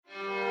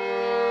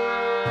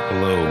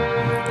Hello,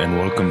 and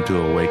welcome to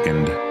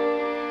Awakened.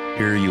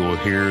 Here you will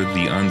hear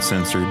the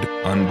uncensored,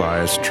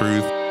 unbiased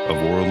truth of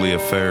worldly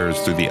affairs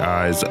through the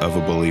eyes of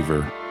a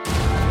believer.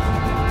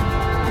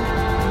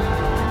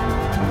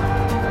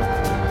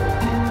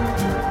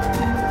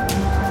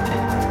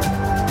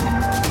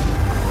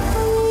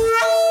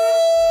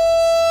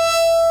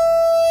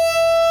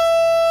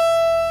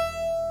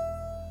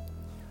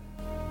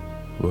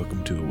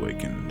 Welcome to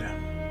Awakened.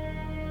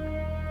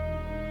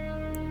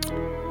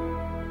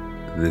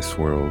 This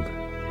world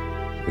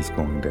is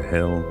going to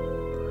hell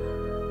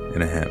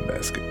in a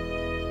handbasket.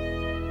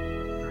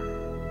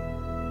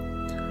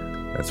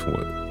 That's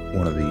what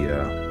one of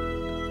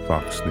the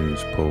Fox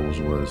News polls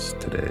was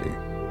today.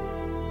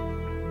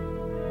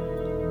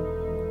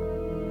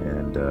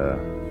 And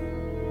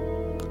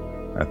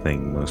I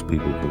think most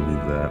people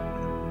believe that.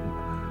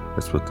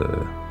 That's what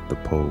the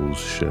polls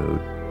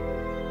showed.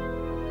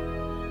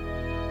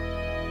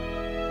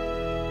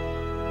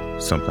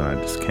 Something I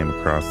just came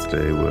across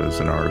today was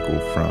an article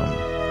from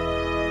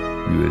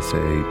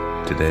USA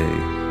Today,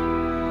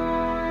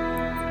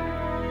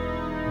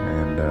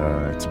 and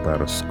it's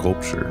about a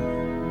sculpture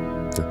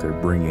that they're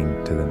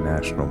bringing to the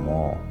National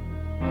Mall,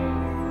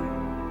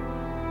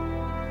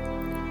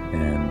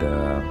 and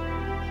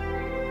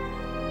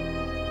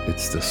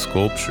it's the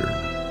sculpture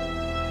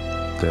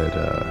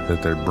that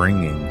they're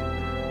bringing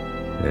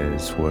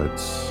is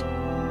what's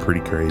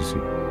pretty crazy.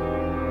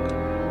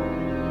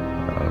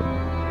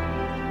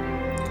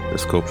 The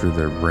sculpture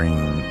they're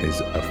bringing is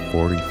a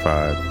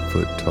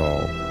 45-foot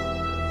tall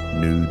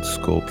nude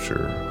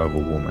sculpture of a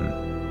woman.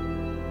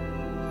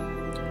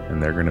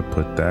 And they're going to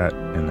put that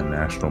in the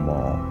National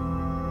Mall.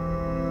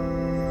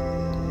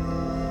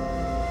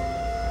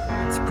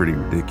 It's pretty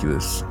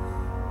ridiculous.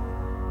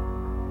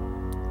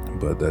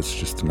 But that's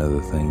just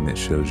another thing that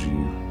shows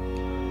you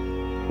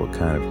what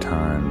kind of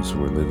times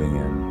we're living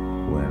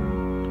in when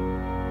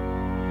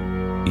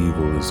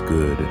evil is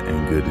good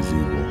and good is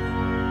evil.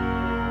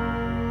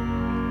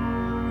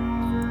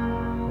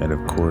 And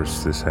of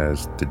course, this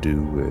has to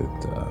do with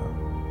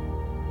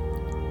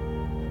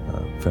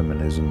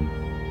feminism.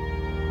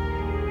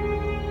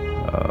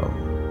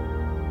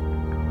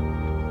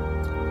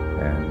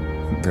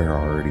 And they're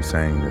already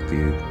saying that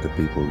the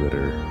people that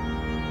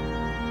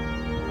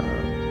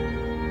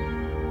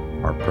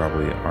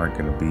aren't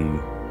going to be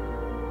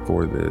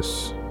for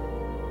this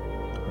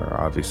are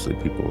obviously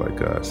people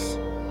like us.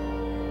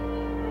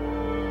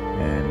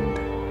 And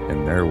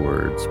in their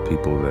words,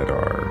 people that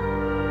are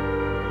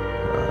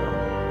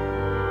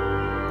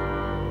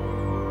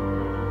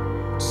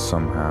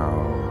somehow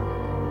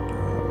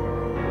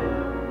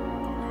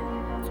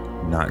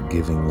not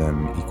giving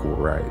them equal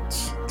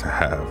rights to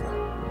have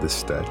this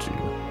statue.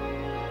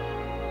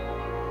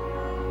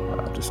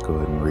 I'll just go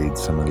ahead and read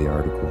some of the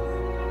article.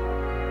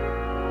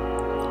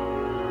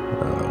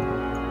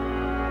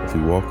 If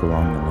you walk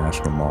along the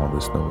National Mall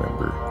this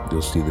November,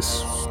 you'll see the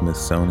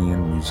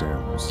Smithsonian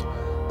Museums,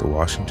 the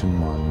Washington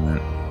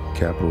Monument,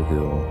 Capitol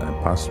Hill, and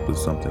possibly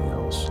something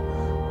else.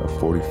 A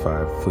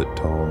 45-foot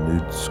tall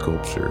nude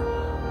sculpture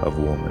of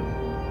a woman.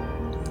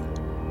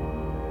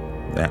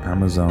 The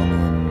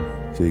Amazonian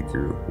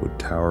figure would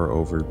tower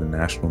over the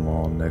National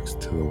Mall next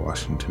to the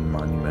Washington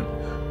Monument,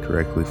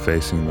 directly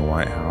facing the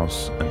White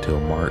House until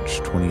March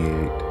 28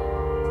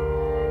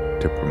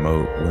 to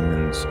promote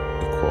women's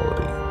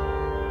equality.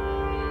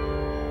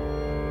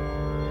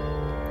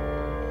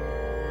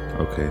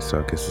 Okay, so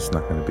I guess it's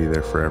not going to be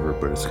there forever,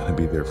 but it's going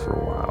to be there for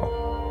a while.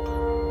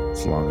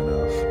 It's long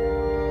enough.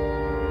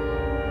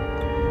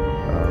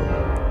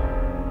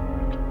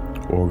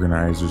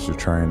 Organizers are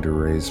trying to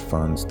raise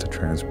funds to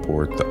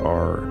transport the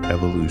R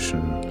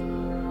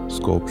Evolution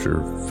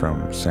sculpture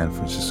from San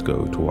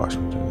Francisco to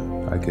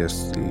Washington. I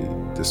guess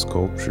the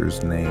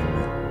sculpture's name,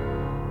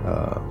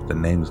 the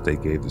name that they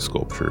gave the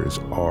sculpture is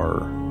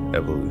R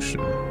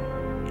Evolution.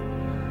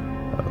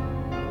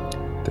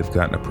 They've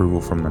gotten approval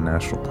from the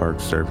National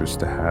Park Service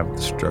to have the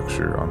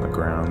structure on the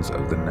grounds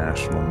of the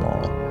National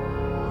Mall.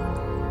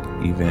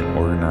 Event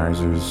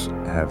organizers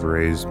have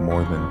raised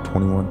more than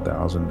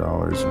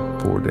 $21,000 in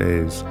 4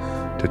 days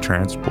to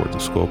transport the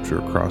sculpture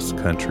across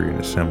the country and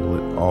assemble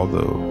it,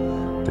 although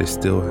they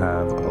still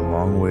have a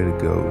long way to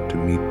go to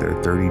meet their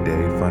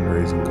 30-day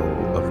fundraising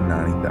goal of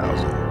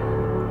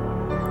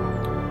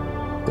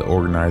 $90,000. The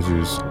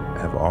organizers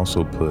have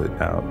also put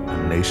out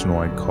a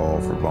nationwide call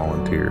for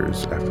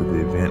volunteers. After the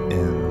event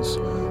ends,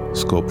 the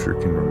sculpture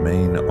can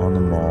remain on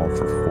the mall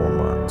for 4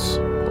 months.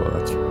 Well,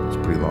 that's a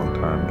pretty long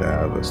time to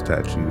have a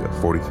statue, a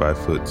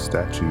 45-foot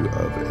statue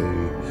of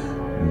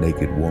a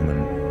naked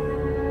woman.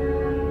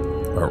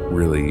 Or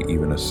really,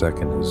 even a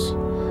second is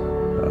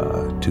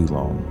too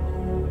long.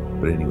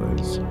 But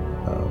anyways,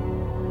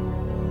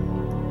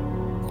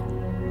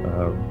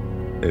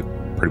 it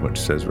pretty much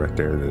says right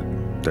there that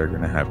they're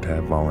going to have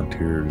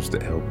volunteers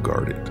that help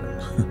guard it.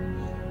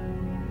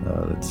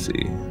 Let's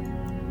see.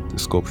 The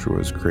sculpture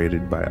was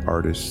created by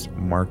artist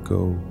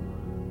Marco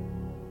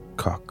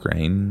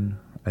Cochrane,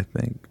 I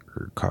think,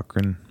 or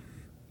Cochran,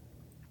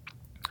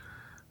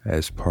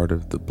 as part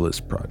of the Bliss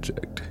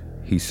Project.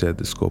 He said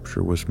the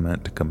sculpture was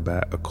meant to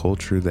combat a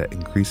culture that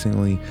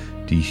increasingly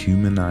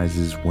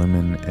dehumanizes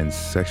women and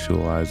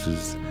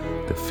sexualizes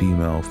the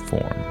female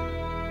form.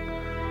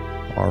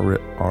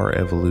 Our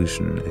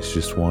evolution is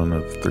just one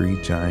of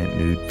 3 giant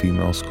nude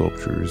female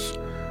sculptures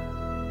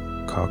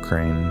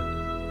Cochrane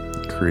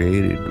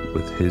created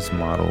with his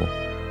model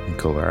and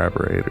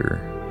collaborator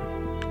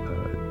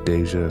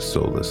Deja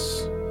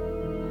Solis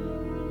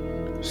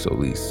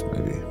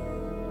maybe.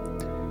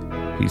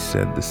 He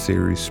said the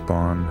series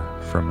spawned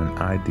from an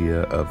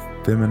idea of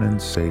feminine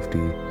safety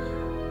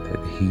that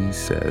he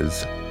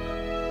says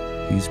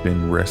he's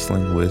been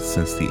wrestling with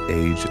since the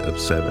age of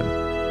 7.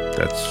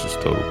 That's just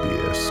total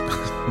BS.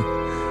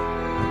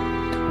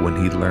 When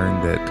he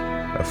learned that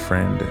a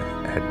friend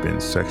had been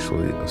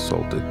sexually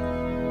assaulted.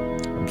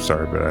 I'm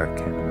sorry, but I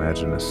can't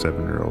imagine a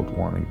 7-year-old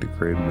wanting to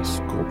create a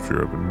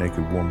sculpture of a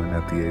naked woman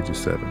at the age of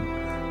 7.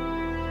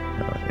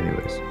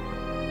 Anyways,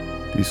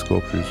 these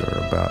sculptures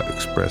are about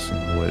expressing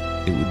what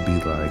it would be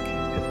like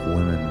if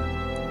women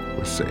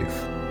were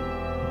safe.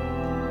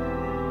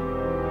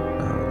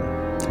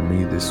 To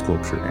me, this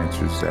sculpture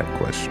answers that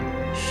question.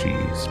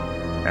 She's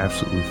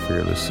absolutely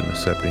fearless in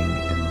accepting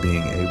and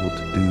being able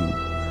to do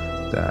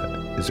that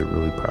is a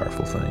really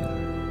powerful thing.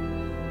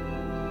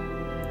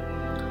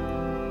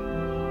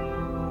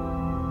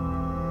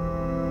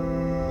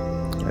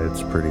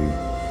 It's pretty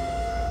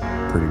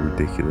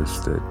ridiculous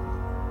that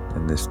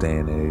in this day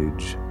and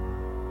age,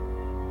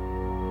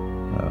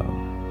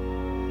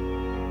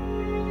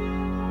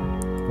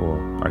 well,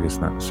 I guess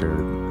not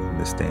necessarily in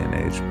this day and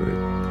age, but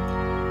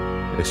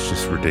it's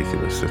just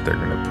ridiculous that they're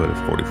going to put a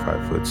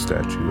 45-foot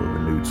statue of a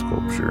nude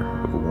sculpture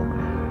of a woman.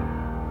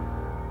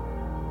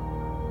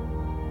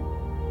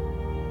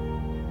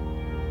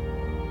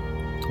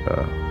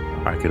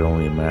 I could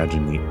only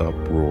imagine the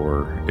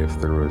uproar if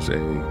there was a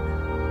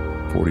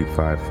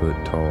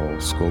 45-foot tall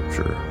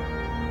sculpture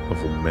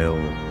of a male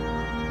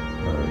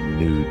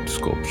nude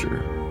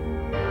sculpture.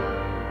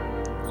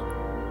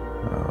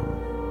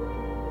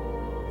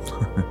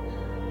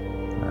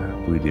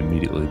 We'd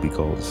immediately be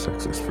called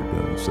sexist for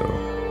doing so.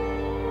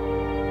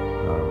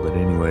 But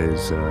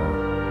anyways,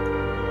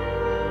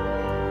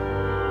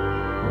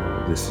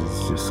 this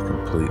is just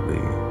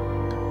completely,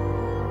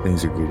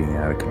 things are getting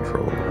out of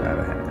control, out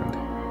of hand.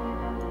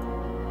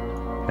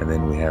 And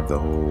then we have the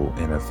whole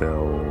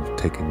NFL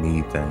take a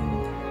knee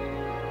thing.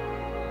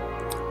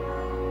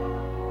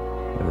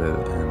 And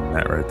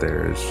that right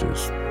there is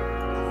just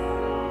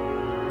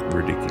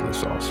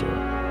ridiculous also.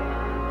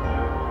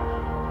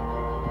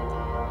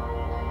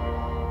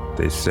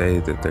 They say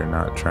that they're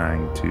not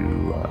trying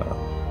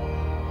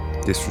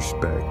to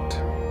disrespect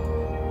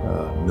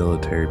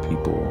military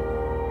people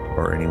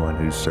or anyone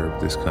who served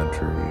this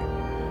country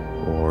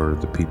or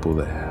the people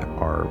that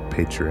are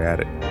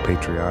patriotic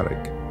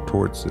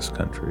towards this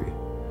country.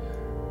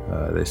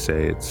 They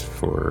say it's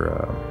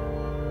for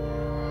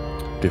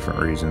different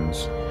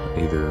reasons,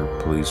 either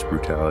police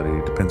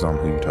brutality, depends on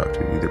who you talk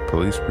to, either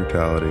police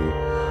brutality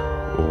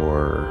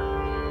or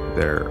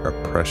their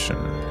oppression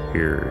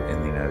here in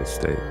the United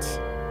States.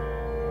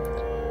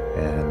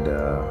 And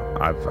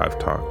I've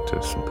talked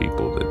to some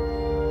people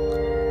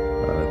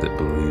that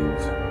believe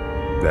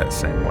that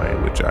same way,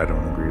 which I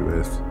don't agree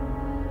with.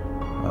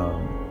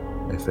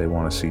 If they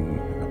want to see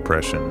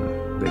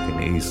oppression, they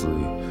can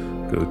easily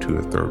go to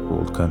a third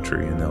world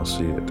country and they'll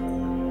see it.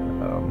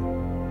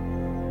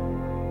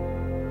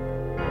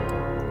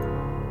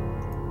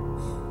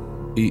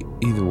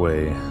 Either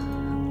way,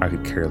 I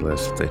could care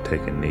less if they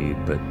take a knee,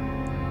 but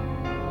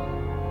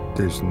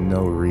there's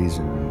no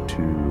reason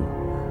to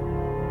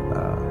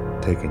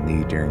take a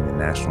knee during the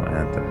national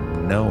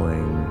anthem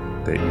knowing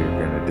that you're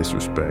going to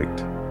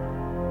disrespect,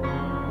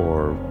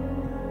 or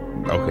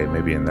okay,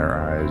 maybe in their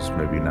eyes,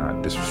 maybe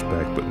not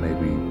disrespect, but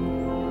maybe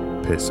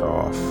piss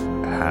off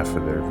half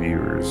of their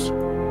viewers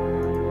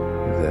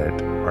that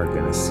are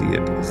going to see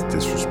it as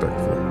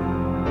disrespectful.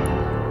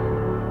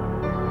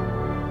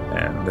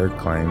 And their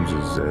claims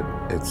is that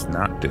it's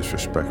not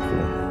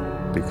disrespectful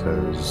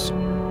because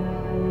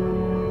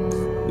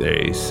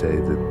they say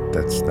that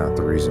that's not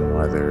the reason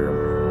why they're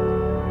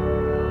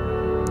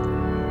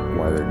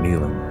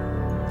kneeling.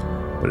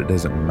 But it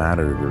doesn't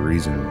matter the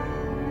reason.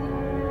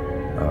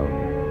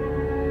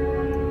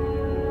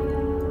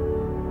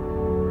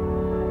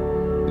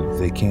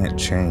 They can't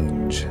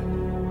change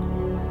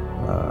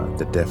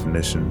the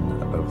definition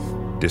of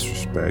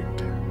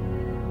disrespect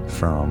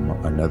from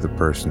another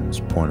person's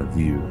point of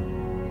view.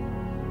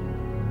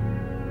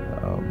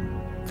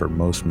 For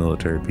most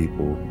military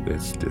people,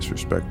 it's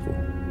disrespectful.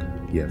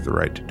 You have the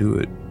right to do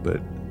it,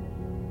 but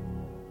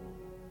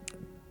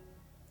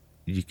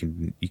you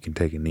can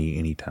take a knee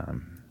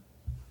anytime.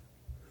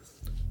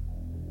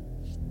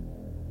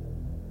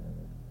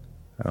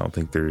 I don't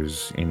think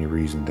there's any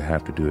reason to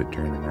have to do it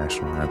during the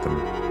national anthem.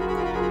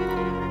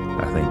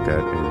 I think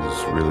that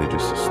is really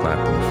just a slap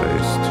in the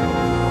face to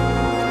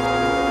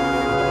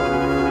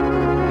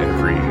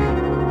every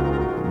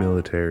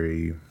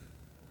military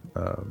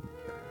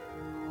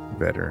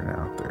veteran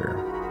out there.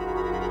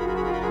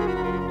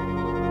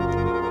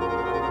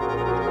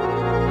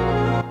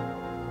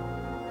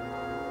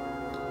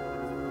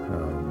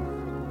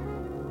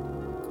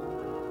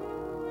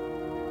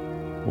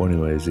 Well,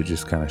 anyways, it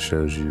just kind of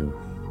shows you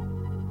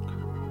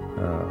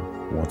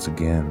once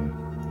again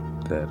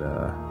that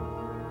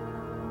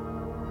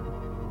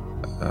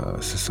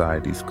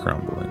society's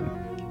crumbling.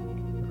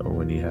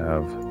 When you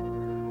have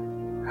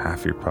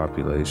half your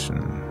population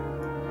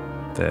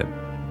that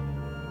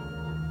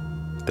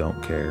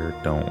don't care,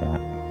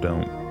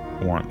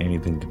 don't want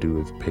anything to do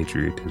with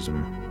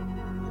patriotism.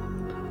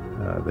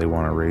 They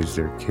want to raise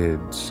their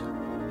kids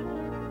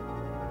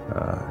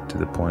to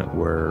the point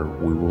where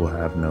we will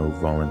have no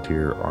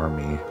volunteer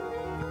army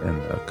in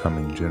the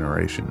coming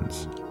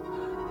generations.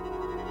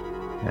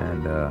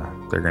 And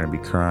they're going to be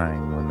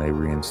crying when they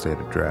reinstate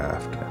a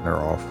draft and they're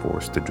all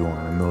forced to join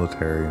the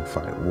military and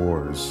fight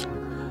wars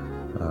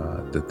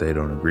that they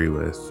don't agree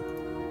with.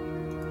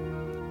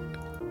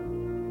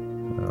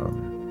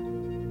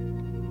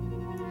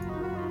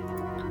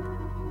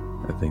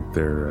 I think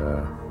they're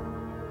a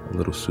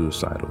little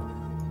suicidal.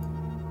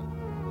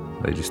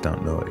 They just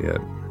don't know it yet.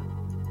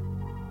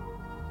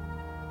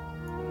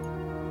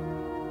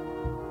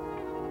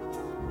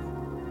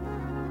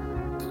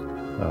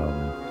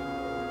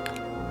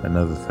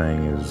 Another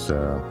thing is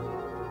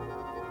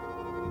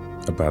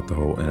about the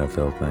whole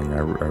NFL thing.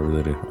 I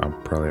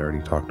probably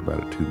already talked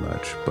about it too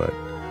much, but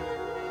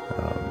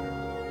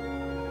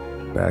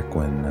back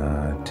when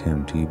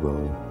Tim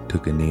Tebow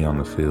took a knee on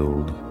the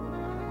field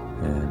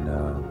and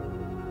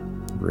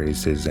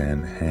raised his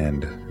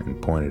hand and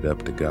pointed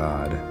up to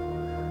God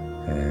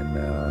and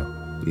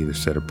either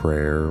said a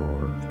prayer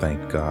or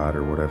thanked God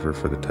or whatever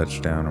for the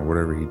touchdown or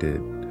whatever he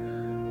did,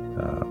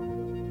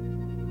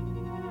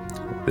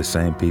 the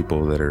same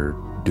people that are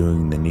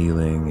doing the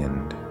kneeling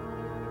and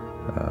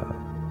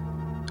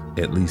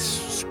at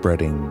least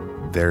spreading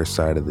their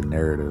side of the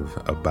narrative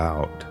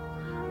about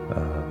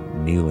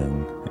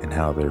kneeling and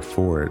how they're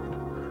for it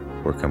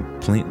were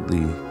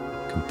completely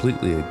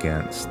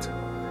against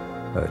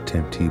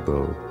Tim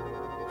Tebow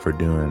for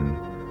doing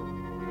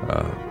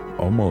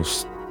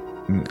almost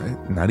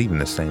not even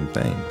the same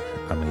thing.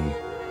 I mean,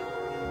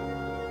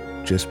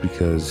 just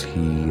because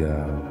he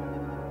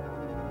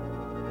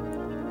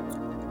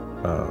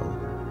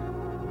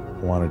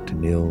wanted to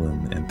kneel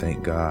and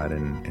thank God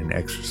and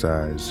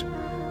exercise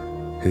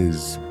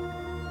his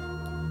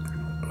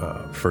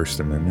First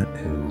Amendment,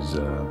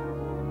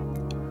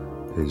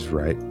 his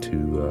right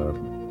to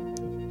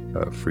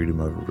freedom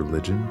of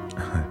religion.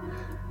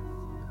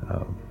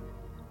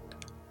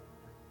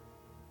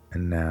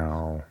 And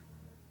now,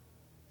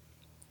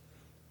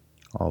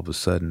 all of a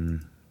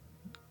sudden,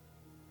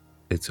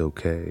 it's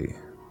okay.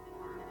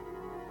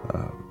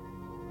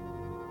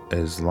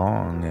 As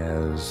long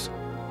as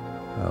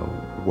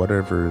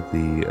whatever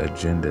the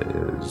agenda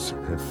is,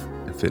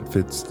 if it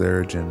fits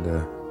their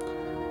agenda,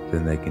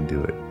 then they can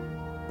do it.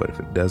 But if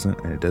it doesn't,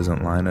 and it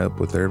doesn't line up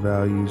with their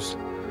values,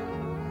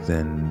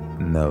 then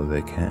no,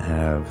 they can't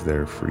have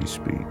their free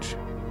speech.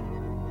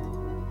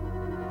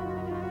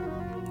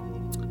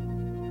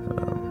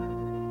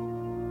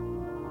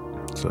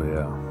 So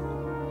yeah.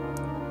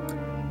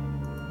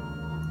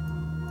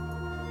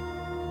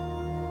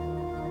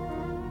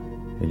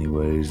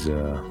 Anyways,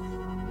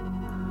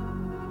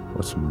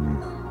 what's some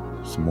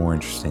more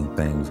interesting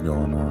things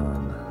going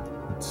on?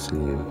 Let's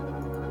see.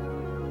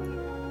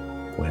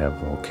 We have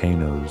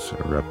volcanoes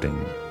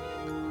erupting.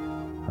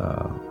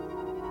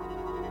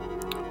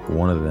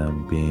 One of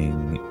them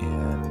being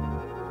in,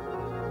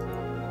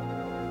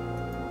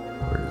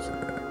 where is it?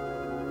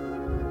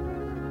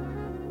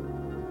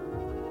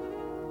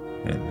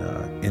 In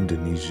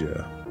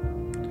Indonesia.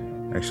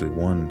 Actually,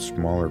 one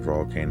smaller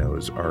volcano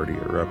has already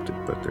erupted,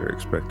 but they're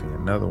expecting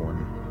another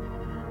one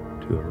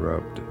to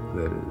erupt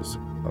that is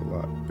a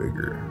lot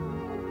bigger.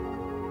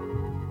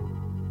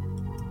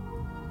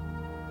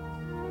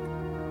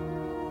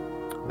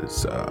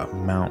 It's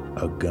Mount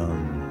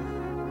Agung.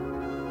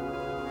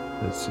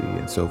 Let's see,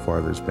 and so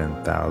far there's been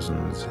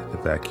thousands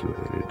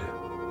evacuated.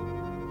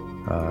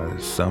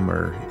 Some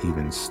are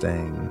even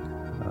staying.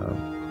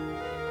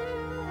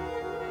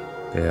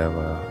 They have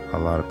a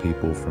lot of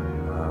people from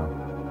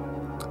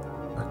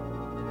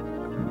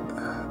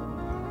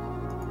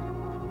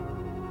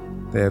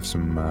they have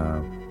some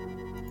a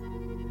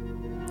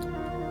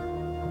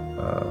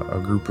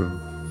group of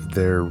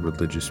their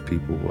religious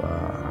people.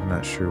 I'm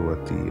not sure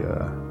what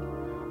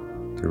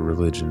their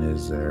religion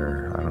is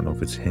there. I don't know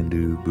if it's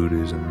Hindu,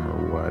 Buddhism,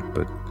 or what,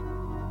 but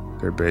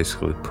they're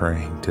basically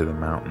praying to the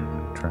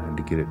mountain, trying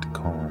to get it to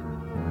calm.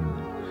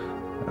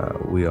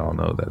 And we all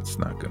know that's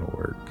not going to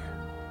work.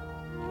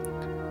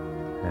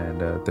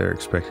 And they're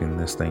expecting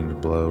this thing to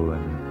blow,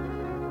 and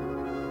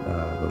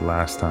the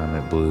last time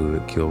it blew,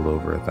 it killed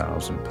over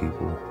 1,000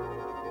 people.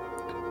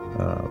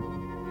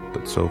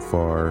 But so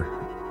far,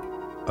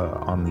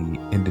 on the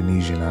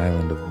Indonesian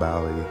island of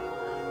Bali,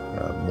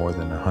 more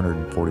than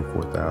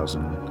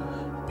 144,000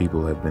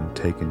 people have been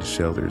taken to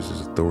shelters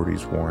as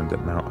authorities warned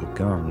that Mount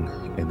Agung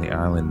in the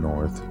island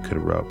north could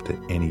erupt at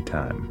any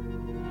time.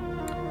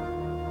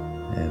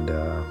 And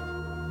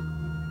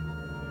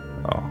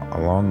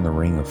along the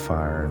Ring of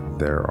Fire,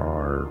 there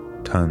are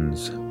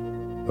tons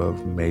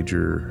of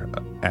major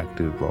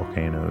active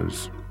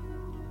volcanoes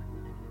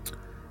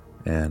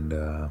and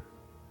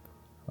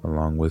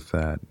along with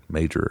that,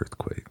 major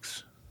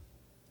earthquakes.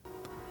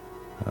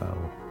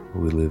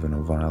 We live in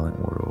a violent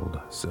world,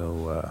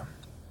 so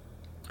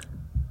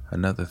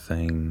another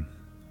thing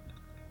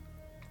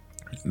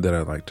that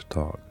I'd like to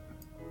talk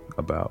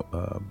about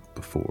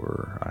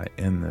before I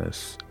end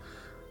this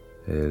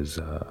is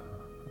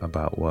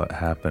about what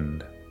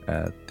happened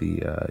at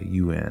the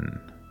UN,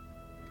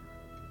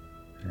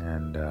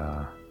 and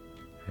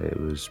it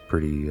was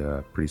pretty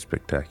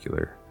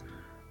spectacular.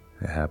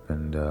 It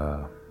happened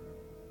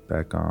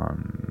back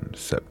on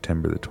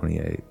September the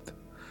 28th,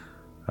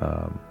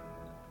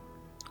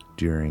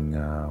 during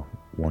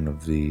one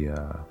of the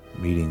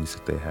meetings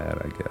that they had,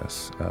 I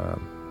guess.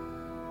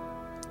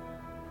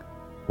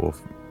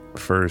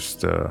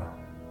 First, the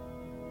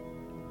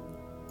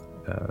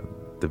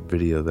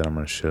video that I'm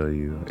going to show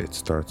you, it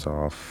starts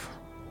off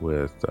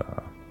with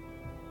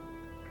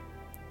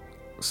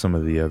some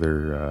of the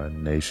other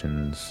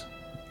nations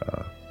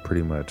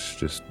pretty much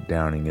just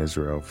downing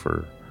Israel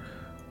for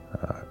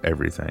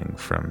everything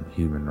from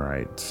human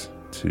rights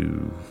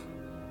to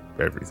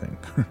everything.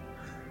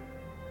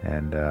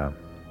 And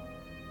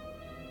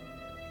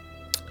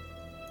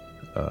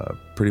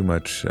pretty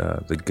much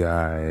the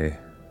guy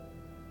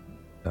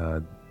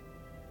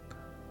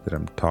that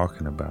I'm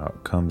talking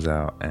about comes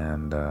out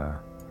and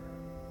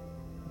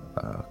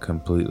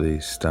completely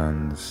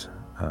stuns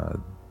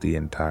the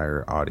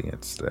entire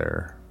audience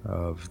there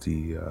of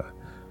the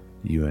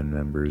UN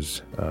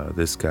members.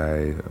 This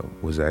guy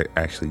was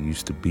actually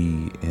used to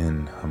be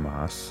in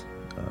Hamas.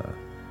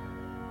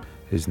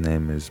 His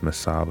name is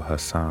Masab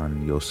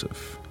Hassan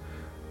Yosef.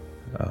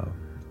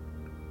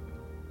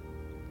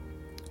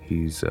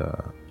 He's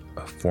a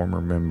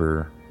former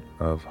member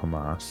of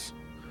Hamas.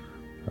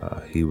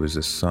 He was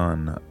a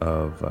son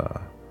of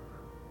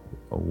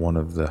one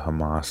of the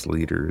Hamas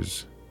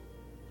leaders,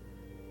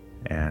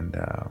 and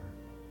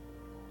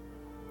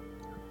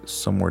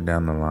somewhere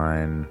down the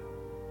line,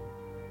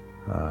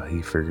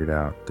 he figured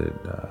out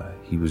that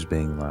he was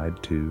being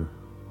lied to,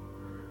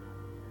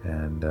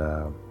 and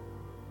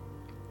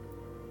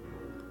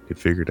he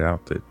figured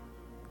out that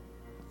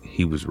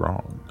he was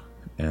wrong,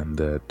 and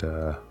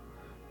that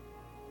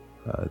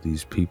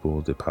these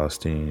people, the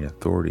Palestinian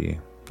Authority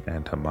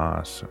and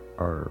Hamas,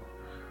 are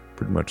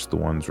pretty much the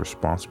ones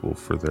responsible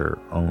for their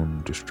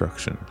own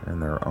destruction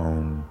and their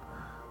own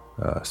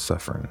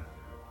suffering,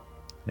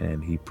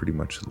 and he pretty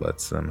much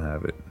lets them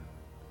have it.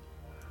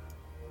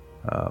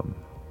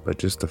 But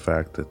just the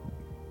fact that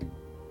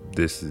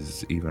this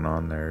is even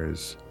on there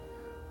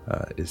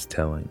is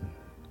telling.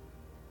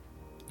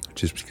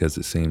 Just because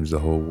it seems the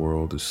whole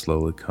world is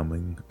slowly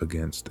coming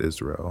against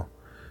Israel,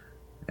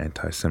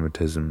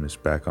 anti-Semitism is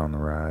back on the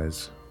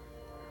rise,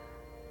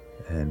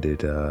 and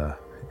it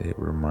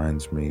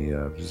reminds me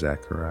of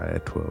Zechariah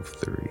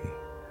 12:3,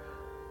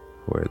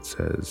 where it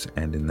says,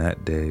 "And in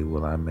that day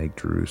will I make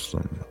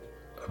Jerusalem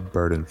a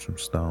burdensome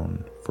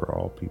stone for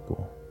all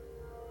people.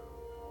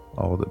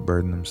 All that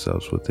burden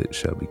themselves with it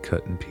shall be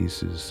cut in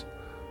pieces,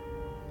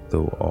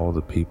 though all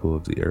the people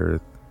of the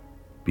earth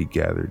be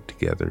gathered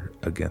together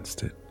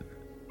against it."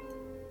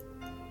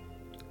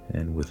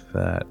 And with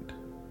that,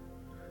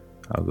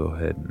 I'll go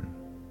ahead and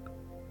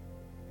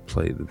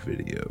play the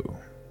video.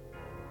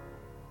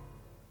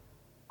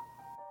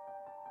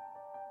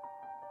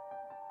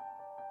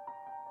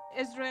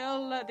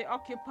 Israel, the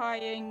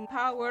occupying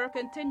power,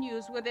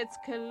 continues with its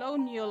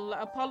colonial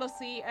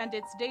policy and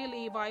its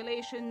daily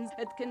violations.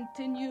 It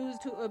continues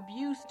to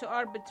abuse, to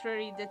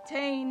arbitrarily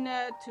detain,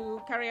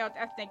 to carry out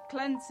ethnic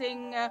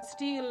cleansing,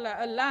 steal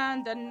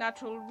land and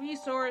natural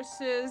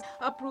resources,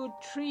 uproot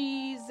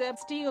trees,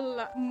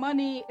 steal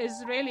money.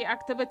 Israeli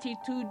activity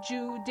to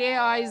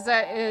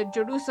Judaize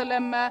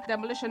Jerusalem,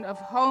 demolition of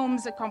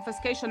homes,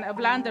 confiscation of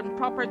land and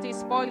property,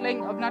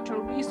 spoiling of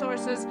natural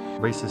resources.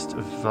 Racist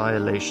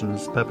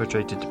violations perpetrated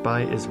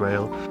by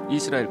Israel.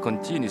 Israel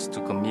continues to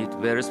commit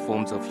various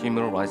forms of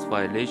human rights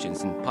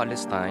violations in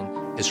Palestine.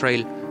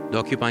 Israel, the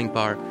occupying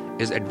power,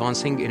 is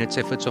advancing in its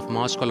efforts of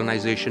mass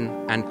colonization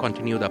and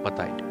continued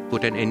apartheid.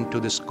 Put an end to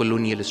this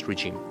colonialist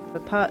regime.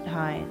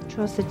 Apartheid,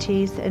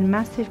 atrocities and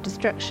massive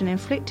destruction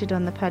inflicted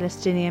on the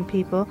Palestinian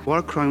people.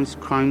 War crimes,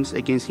 crimes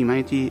against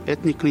humanity,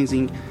 ethnic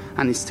cleansing,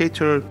 and state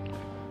terror.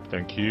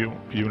 Thank you,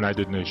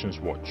 United Nations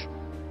Watch.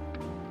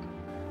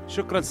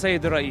 Shukran,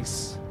 Sayyid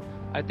Rais.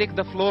 I take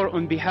the floor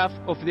on behalf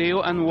of the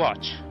UN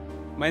Watch.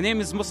 My name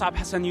is Mus'ab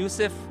Hassan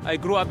Yusuf. I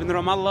grew up in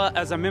Ramallah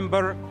as a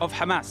member of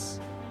Hamas.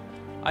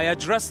 I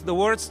address the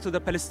words to the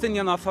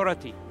Palestinian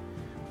Authority,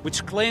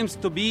 which claims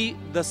to be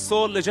the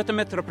sole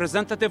legitimate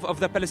representative of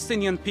the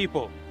Palestinian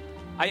people.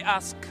 I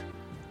ask,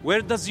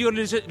 where does your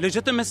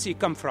legitimacy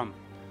come from?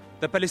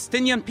 The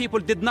Palestinian people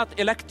did not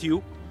elect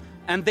you,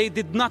 and they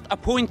did not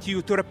appoint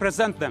you to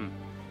represent them.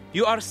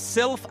 You are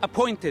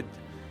self-appointed.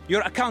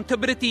 Your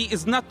accountability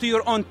is not to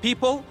your own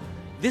people.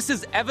 This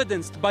is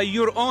evidenced by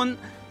your own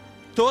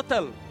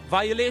total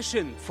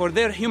violation for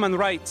their human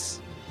rights.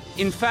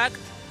 In fact,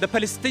 the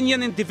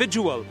Palestinian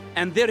individual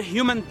and their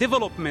human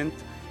development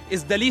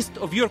is the least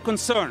of your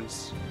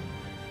concerns.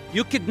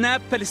 You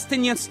kidnap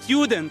Palestinian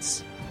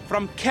students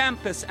from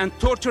campus and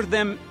torture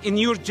them in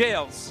your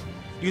jails.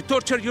 You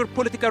torture your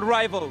political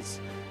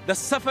rivals. The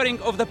suffering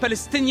of the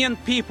Palestinian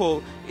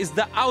people is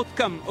the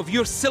outcome of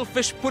your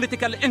selfish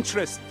political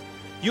interest.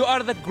 You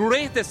are the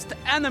greatest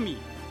enemy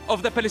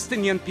of the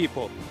Palestinian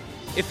people.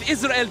 If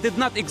Israel did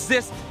not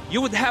exist,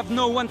 you would have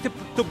no one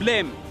to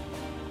blame.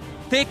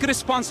 Take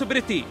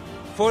responsibility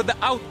for the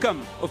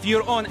outcome of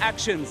your own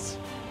actions.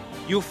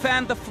 You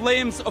fan the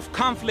flames of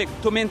conflict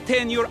to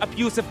maintain your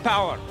abusive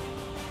power.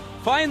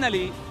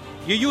 Finally,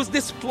 you use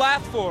this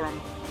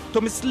platform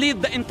to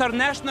mislead the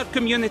international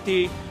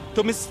community,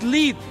 to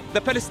mislead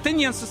the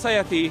Palestinian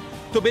society,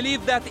 to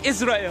believe that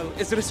Israel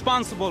is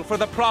responsible for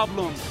the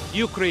problems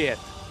you create.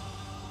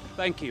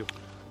 Thank you.